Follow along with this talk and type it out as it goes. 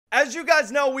As you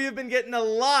guys know, we have been getting a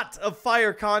lot of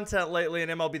fire content lately in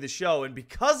MLB The Show, and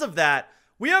because of that,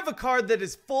 we have a card that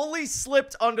is fully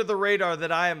slipped under the radar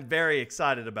that I am very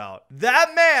excited about.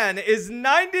 That man is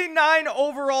 99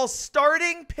 overall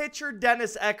starting pitcher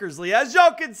Dennis Eckersley. As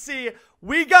y'all can see,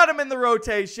 we got him in the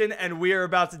rotation, and we are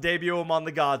about to debut him on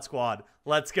the God Squad.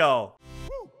 Let's go.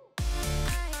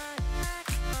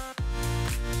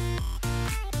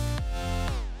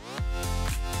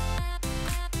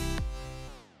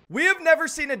 We have never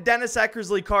seen a Dennis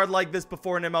Eckersley card like this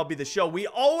before in MLB The Show. We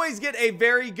always get a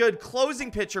very good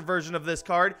closing pitcher version of this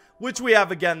card, which we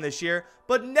have again this year,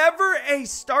 but never a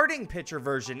starting pitcher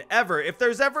version, ever. If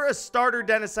there's ever a starter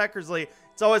Dennis Eckersley,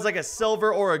 it's always like a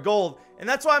silver or a gold, and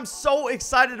that's why I'm so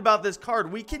excited about this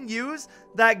card. We can use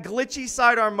that glitchy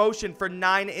sidearm motion for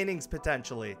 9 innings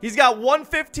potentially. He's got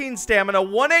 115 stamina,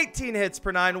 118 hits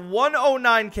per 9,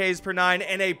 109 Ks per 9,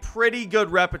 and a pretty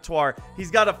good repertoire.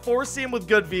 He's got a 4-seam with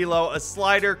good velo, a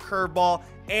slider, curveball,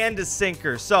 and a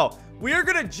sinker. So we are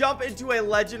going to jump into a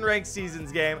Legend Rank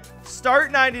Seasons game,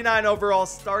 start 99 overall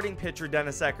starting pitcher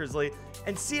Dennis Eckersley,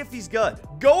 and see if he's good.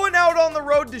 Going out on the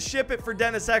road to ship it for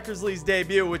Dennis Eckersley's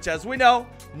debut, which, as we know,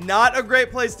 not a great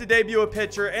place to debut a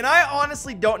pitcher, and I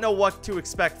honestly don't know what to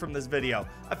expect from this video.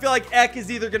 I feel like Eck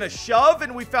is either going to shove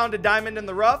and we found a diamond in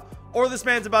the rough, or this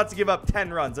man's about to give up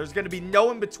 10 runs. There's going to be no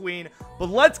in between, but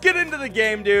let's get into the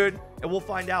game, dude, and we'll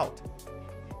find out.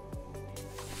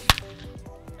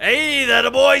 Hey, that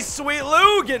a boy, Sweet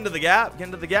Lou. Get into the gap, get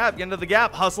into the gap, get into the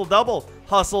gap. Hustle double,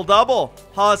 hustle double,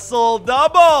 hustle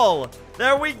double.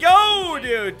 There we go,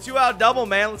 dude. 2-out double,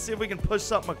 man. Let's see if we can push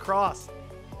something across.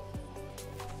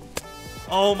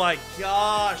 Oh my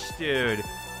gosh, dude.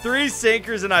 3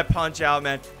 sinkers and I punch out,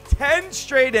 man. 10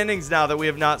 straight innings now that we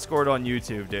have not scored on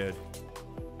YouTube, dude.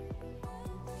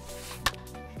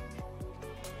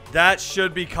 That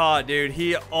should be caught, dude.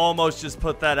 He almost just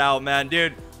put that out, man.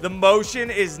 Dude, the motion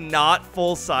is not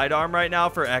full sidearm right now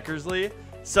for Eckersley,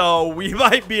 so we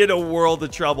might be in a world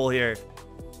of trouble here.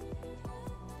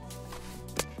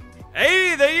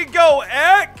 Hey, there you go,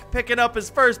 Eck. Picking up his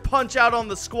first punch out on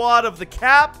the squad of the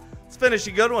cap. Let's finish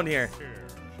a good one here.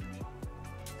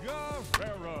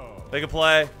 Make a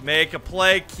play. Make a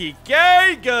play,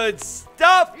 Kike. Good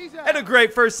stuff. And a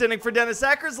great first inning for Dennis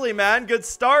Eckersley, man. Good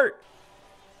start.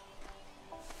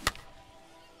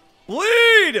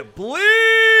 Bleed!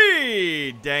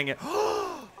 Bleed! Dang it.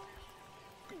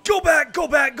 Go back, go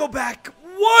back, go back.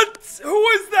 What? Who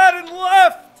is that in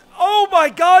left? Oh my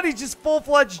god, he just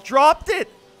full-fledged dropped it.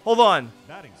 Hold on.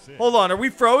 Hold on. Are we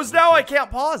froze now? I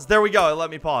can't pause. There we go. It let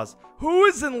me pause. Who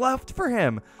is in left for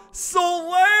him?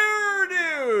 Soler,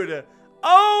 dude.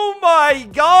 Oh my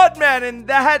god, man. And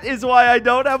that is why I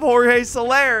don't have Jorge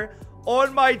Soler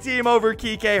on my team over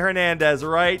Kike Hernandez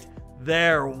right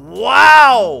there.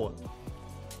 Wow.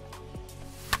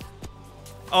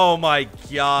 Oh my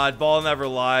god, ball never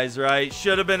lies, right?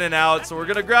 Should have been an out, so we're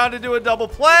gonna ground into a double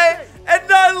play, and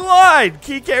I lied.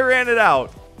 Kike ran it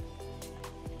out.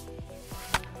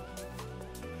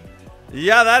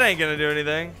 Yeah, that ain't gonna do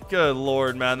anything. Good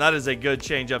lord, man, that is a good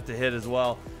changeup to hit as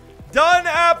well. Done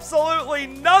absolutely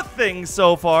nothing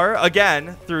so far,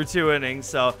 again, through 2 innings,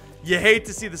 so you hate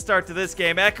to see the start to this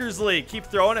game. Eckersley, keep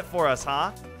throwing it for us,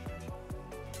 huh?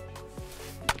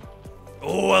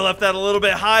 Oh, I left that a little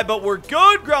bit high, but we're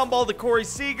good. Ground ball to Corey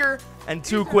Seager and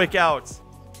 2 quick outs.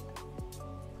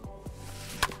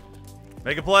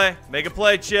 Make a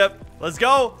play, Chip. Let's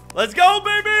go. Let's go,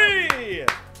 baby.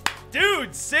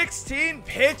 Dude, 16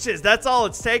 pitches. That's all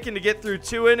it's taken to get through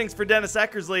 2 innings for Dennis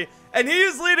Eckersley, and he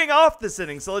is leading off this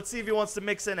inning, so let's see if he wants to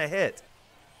mix in a hit.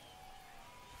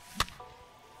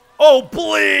 Oh,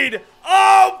 bleed.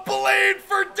 Oh, bleed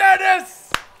for Dennis.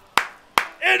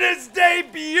 In his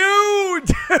debut,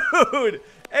 dude.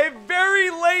 A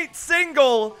very late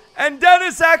single, and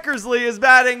Dennis Eckersley is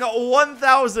batting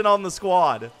 1,000 on the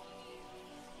squad.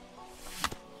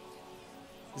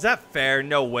 Is that fair?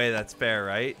 No way that's fair,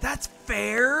 right? That's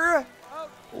fair?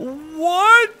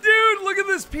 What, dude? Look at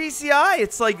this PCI.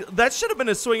 It's like, that should have been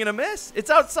a swing and a miss. It's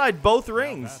outside both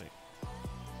rings.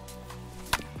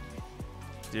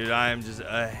 Dude, I am just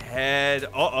ahead.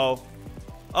 Uh-oh.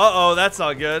 Uh-oh, that's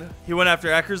not good. He went after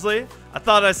Eckersley. I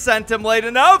thought I sent him late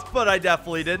enough, but I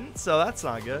definitely didn't, so that's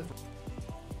not good.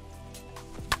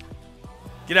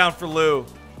 Get down for Lou.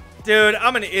 Dude,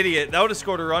 I'm an idiot. That would have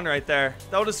scored a run right there.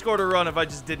 That would have scored a run if I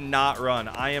just did not run.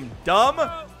 I am dumb.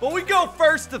 But we go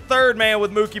first to third, man,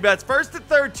 with Mookie Betts. First to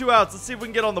third, 2 outs. Let's see if we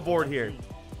can get on the board here.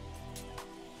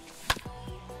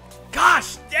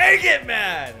 Gosh, dang it,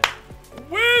 man.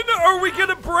 When are we going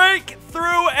to break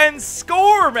through and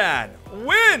score, man?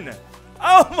 When?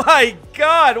 Oh my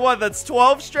God. What? That's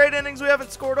 12 straight innings we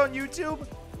haven't scored on YouTube?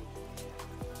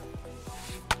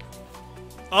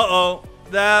 Uh-oh.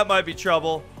 That might be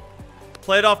trouble.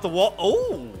 Play it off the wall.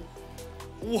 Oh.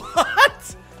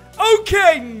 What?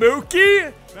 Okay,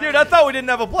 Mookie. Dude, I thought we didn't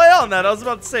have a play on that. I was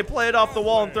about to say play it off the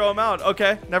wall and throw him out.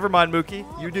 Okay, never mind, Mookie.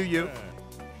 You do you.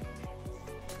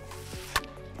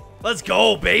 Let's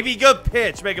go, baby. Good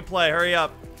pitch. Make a play. Hurry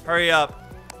up. Hurry up.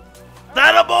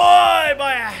 That a boy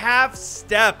by a half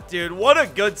step, dude. What a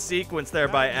good sequence there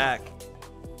by Eck.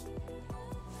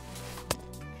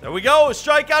 There we go.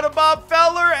 Strikeout of Bob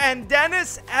Feller and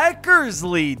Dennis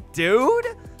Eckersley, dude.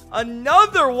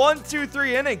 Another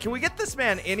 1-2-3 inning. Can we get this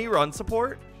man any run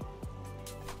support?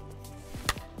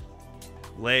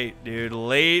 Late, dude.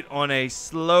 Late on a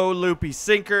slow, loopy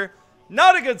sinker.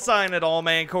 Not a good sign at all,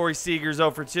 man. Corey Seager's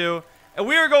 0 for 2. And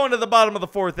we are going to the bottom of the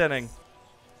 4th inning.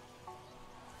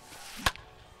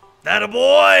 That a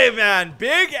boy, man.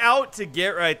 Big out to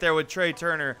get right there with Trey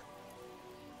Turner.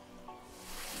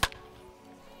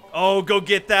 Oh, go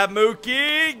get that,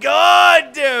 Mookie.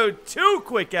 Good, dude. 2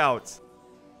 quick outs.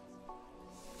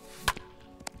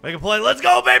 Make a play. Let's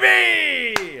go,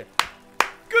 baby.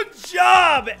 Good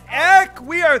job, Eck.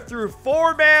 We are through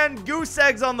 4, man. Goose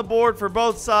eggs on the board for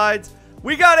both sides.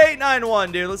 We got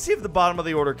 8-9-1, dude. Let's see if the bottom of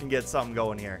the order can get something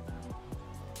going here.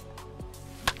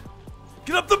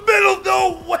 Get up the middle.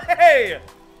 No way.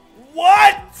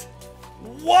 What?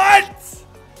 What?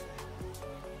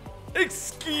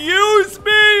 Excuse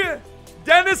me?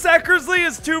 Dennis Eckersley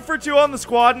is 2 for 2 on the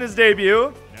squad in his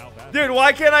debut. Dude,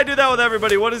 why can't I do that with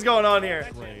everybody? What is going on here?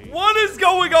 What is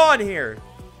going on here?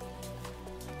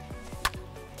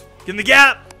 Get in the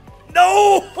gap.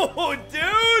 No,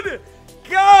 dude.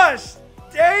 Gosh,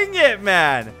 dang it,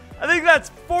 man. I think that's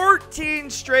 14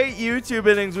 straight YouTube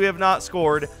innings we have not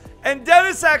scored. And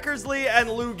Dennis Eckersley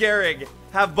and Lou Gehrig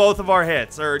have both of our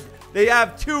hits. Or they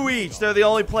have 2 each. They're the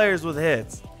only players with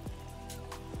hits.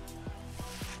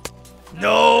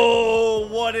 No,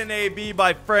 what an AB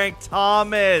by Frank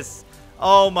Thomas.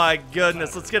 Oh my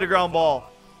goodness. Let's get a ground ball.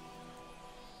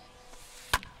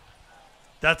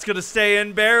 That's going to stay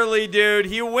in barely, dude.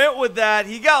 He went with that.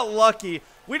 He got lucky.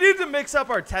 We need to mix up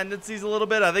our tendencies a little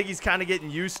bit. I think he's kind of getting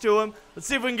used to him. Let's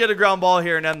see if we can get a ground ball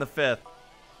here and end the 5th.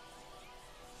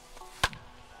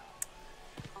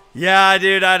 Yeah,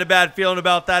 dude, I had a bad feeling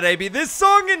about that, AB. This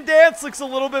song and dance looks a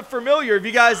little bit familiar. If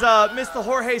you guys missed the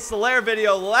Jorge Soler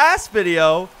video, last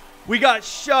video, we got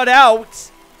shut out.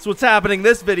 That's what's happening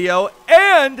this video.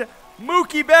 And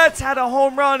Mookie Betts had a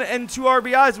home run and 2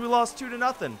 RBIs. We lost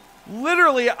 2-0.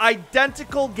 Literally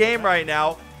identical game right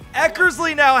now.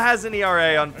 Eckersley now has an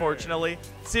ERA, unfortunately.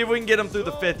 See if we can get him through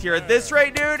the 5th here. At this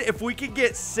rate, dude, if we could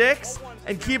get 6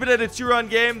 and keep it at a 2-run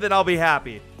game, then I'll be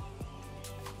happy.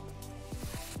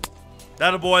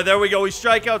 That a boy. There we go. We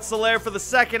strike out Soler for the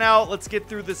 2nd out. Let's get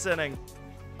through this inning.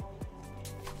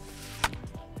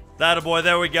 That a boy.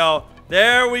 There we go.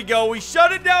 There we go. We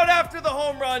shut it down after the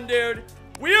home run, dude.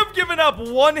 We have given up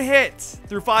 1 hit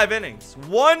through 5 innings.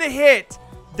 1 hit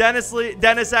Dennis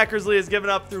Eckersley has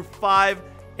given up through 5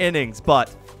 innings,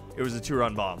 but it was a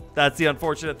 2-run bomb. That's the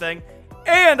unfortunate thing.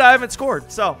 And I haven't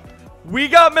scored. So we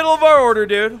got middle of our order,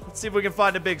 dude. Let's see if we can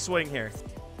find a big swing here.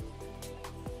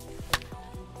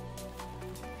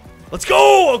 Let's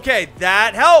go. Okay,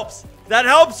 that helps. That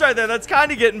helps right there. That's kind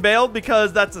of getting bailed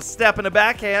because that's a step and a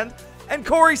backhand. And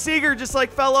Corey Seager just like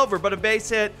fell over, but a base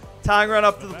hit. Tying run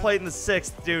up to the plate in the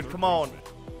 6th, dude. Come on.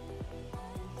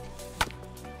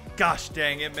 Gosh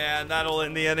dang it, man. That'll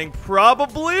end the inning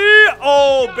probably.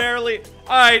 Oh, barely.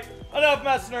 All right, enough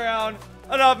messing around.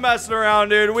 Enough messing around,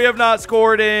 dude. We have not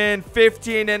scored in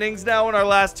 15 innings now in our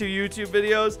last 2 YouTube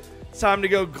videos. It's time to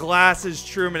go glasses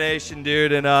Trumanation,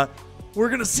 dude. And we're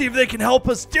going to see if they can help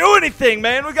us do anything,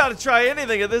 man. We got to try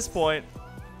anything at this point.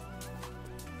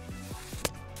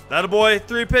 That a boy.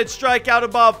 3-pitch strikeout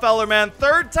of Bob Feller, man.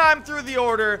 3rd time through the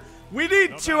order. We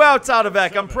need 2 outs out of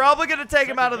Eck. I'm probably going to take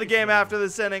him out of the game after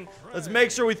this inning. Let's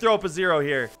make sure we throw up a 0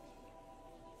 here.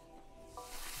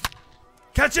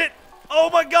 Catch it. Oh,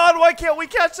 my God. Why can't we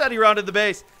catch that? He rounded the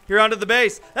base. He rounded the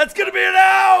base. That's going to be an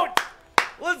out.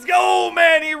 Let's go,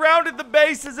 man. He rounded the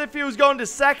base as if he was going to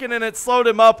 2nd, and it slowed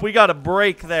him up. We got a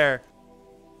break there.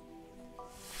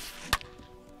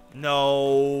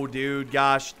 No, dude.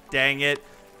 Gosh, dang it.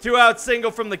 2-out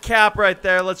single from the cap right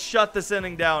there. Let's shut this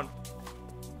inning down.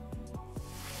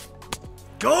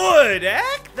 Good,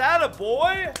 Eck. That a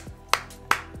boy.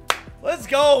 Let's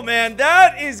go, man.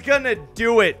 That is going to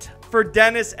do it for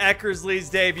Dennis Eckersley's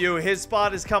debut. His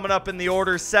spot is coming up in the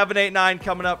order. 7, 8, 9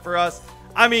 coming up for us.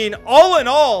 I mean, all in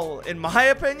all, in my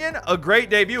opinion, a great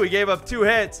debut. He gave up 2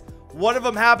 hits, One of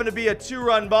them happened to be a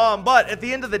 2-run bomb, but at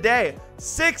the end of the day,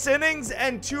 6 innings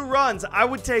and 2 runs. I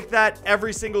would take that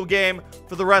every single game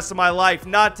for the rest of my life.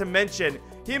 Not to mention,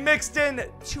 he mixed in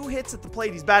 2 hits at the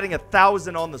plate. He's batting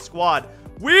 1,000 on the squad.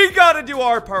 We got to do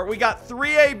our part. We got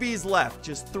 3 ABs left,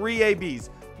 just 3 ABs.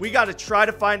 We got to try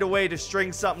to find a way to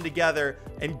string something together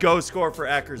and go score for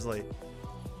Eckersley.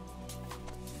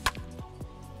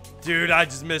 Dude, I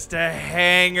just missed a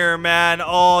hanger, man.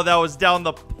 Oh, that was down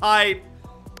the pipe.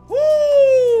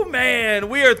 Woo, man.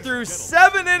 We are through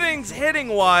 7 innings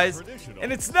hitting-wise,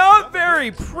 and it's not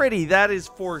very pretty, that is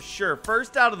for sure.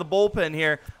 First out of the bullpen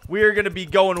here, we are going to be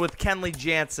going with Kenley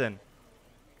Jansen.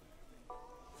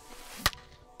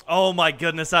 Oh, my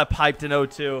goodness, I piped an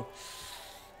 0-2.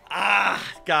 Ah,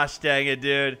 gosh dang it,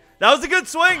 dude. That was a good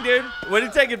swing, dude. Way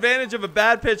to take advantage of a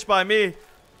bad pitch by me.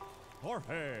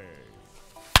 Jorge.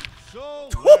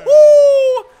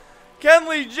 Woohoo!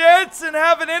 Kenley Jansen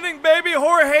have an inning, baby.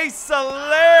 Jorge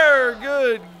Soler.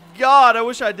 Good God. I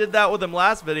wish I did that with him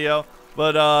last video.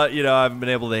 But, you know, I haven't been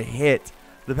able to hit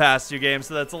the past 2 games,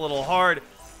 so that's a little hard.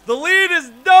 The lead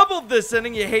is doubled this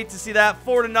inning. You hate to see that.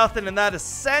 4-0, and that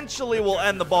essentially will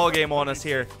end the ball game on us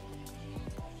here.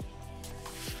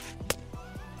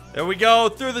 There we go.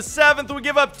 Through the 7th, we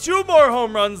give up 2 more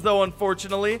home runs, though,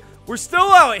 unfortunately. We're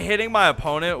still out hitting my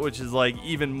opponent, which is, like,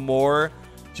 even more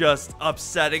just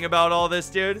upsetting about all this,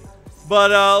 dude.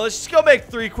 But let's just go make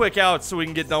 3 quick outs so we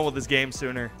can get done with this game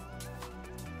sooner.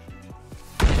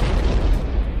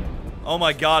 Oh,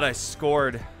 my God, I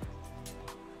scored.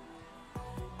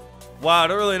 Wow, I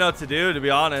don't really know what to do, to be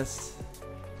honest.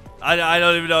 I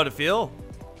don't even know how to feel.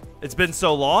 It's been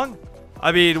so long.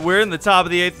 I mean, we're in the top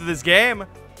of the 8th of this game.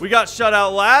 We got shut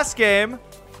out last game.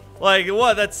 Like,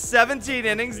 what? That's 17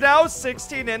 innings now?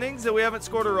 16 innings that we haven't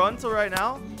scored a run till right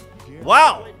now?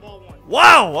 Wow.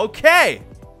 Wow, okay.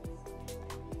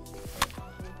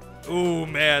 Ooh,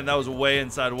 man, that was way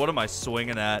inside. What am I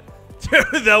swinging at?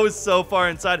 Dude, that was so far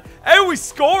inside. Hey, we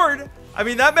scored. I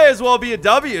mean, that may as well be a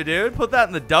W, dude. Put that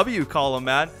in the W column,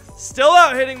 man. Still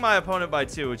out hitting my opponent by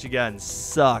 2, which, again,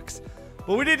 sucks.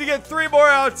 But we need to get 3 more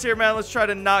outs here, man. Let's try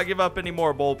to not give up any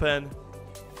more bullpen.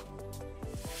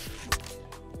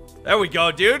 There we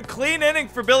go, dude. Clean inning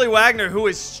for Billy Wagner, who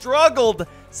has struggled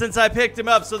since I picked him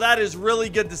up, so that is really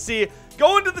good to see.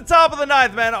 Going to the top of the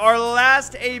 9th, man. Our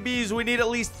last ABs, we need at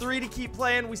least 3 to keep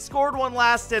playing. We scored 1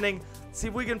 last inning. See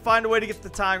if we can find a way to get the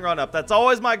tying run up. That's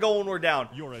always my goal when we're down.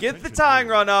 Get the tying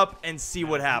run up and see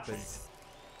what happens.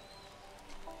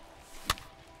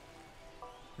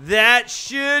 That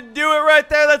should do it right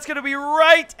there. That's going to be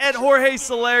right at Jorge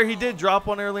Soler. He did drop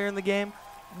one earlier in the game,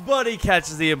 but he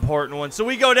catches the important one. So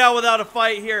we go down without a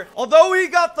fight here. Although he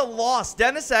got the loss,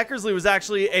 Dennis Eckersley was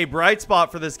actually a bright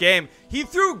spot for this game. He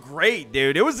threw great,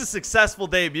 dude. It was a successful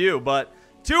debut, but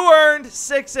 2 earned,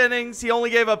 6 innings. He only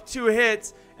gave up 2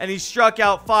 hits, and he struck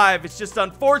out 5. It's just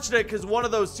unfortunate because one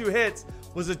of those 2 hits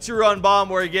was a 2-run bomb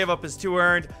where he gave up his 2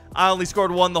 earned. I only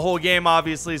scored 1 the whole game,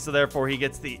 obviously, so therefore he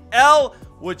gets the L,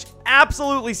 which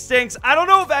absolutely stinks. I don't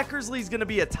know if Eckersley's going to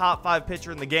be a top 5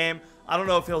 pitcher in the game. I don't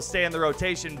know if he'll stay in the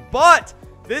rotation, but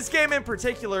this game in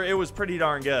particular, it was pretty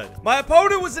darn good. My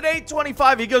opponent was at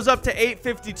 825. He goes up to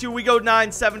 852. We go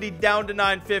 970 down to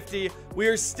 950. We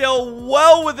are still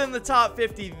well within the top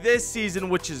 50 this season,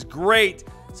 which is great.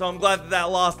 So I'm glad that that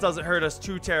loss doesn't hurt us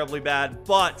too terribly bad,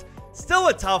 but still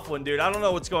a tough one, dude. I don't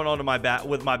know what's going on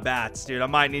with my bats, dude. I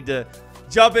might need to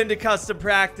jump into custom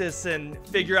practice and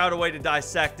figure out a way to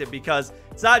dissect it because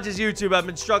it's not just YouTube. I've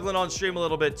been struggling on stream a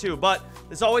little bit too, but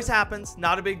this always happens.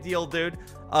 Not a big deal, dude.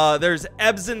 There's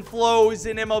ebbs and flows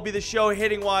in MLB The Show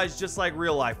hitting wise, just like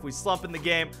real life. We slump in the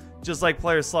game just like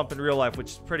players slump in real life,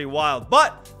 which is pretty wild.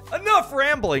 But enough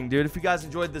rambling, dude. If you guys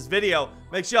enjoyed this video,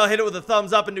 make sure y'all hit it with a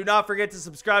thumbs up and do not forget to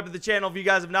subscribe to the channel if you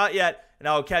guys have not yet, and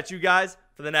I will catch you guys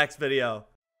for the next video.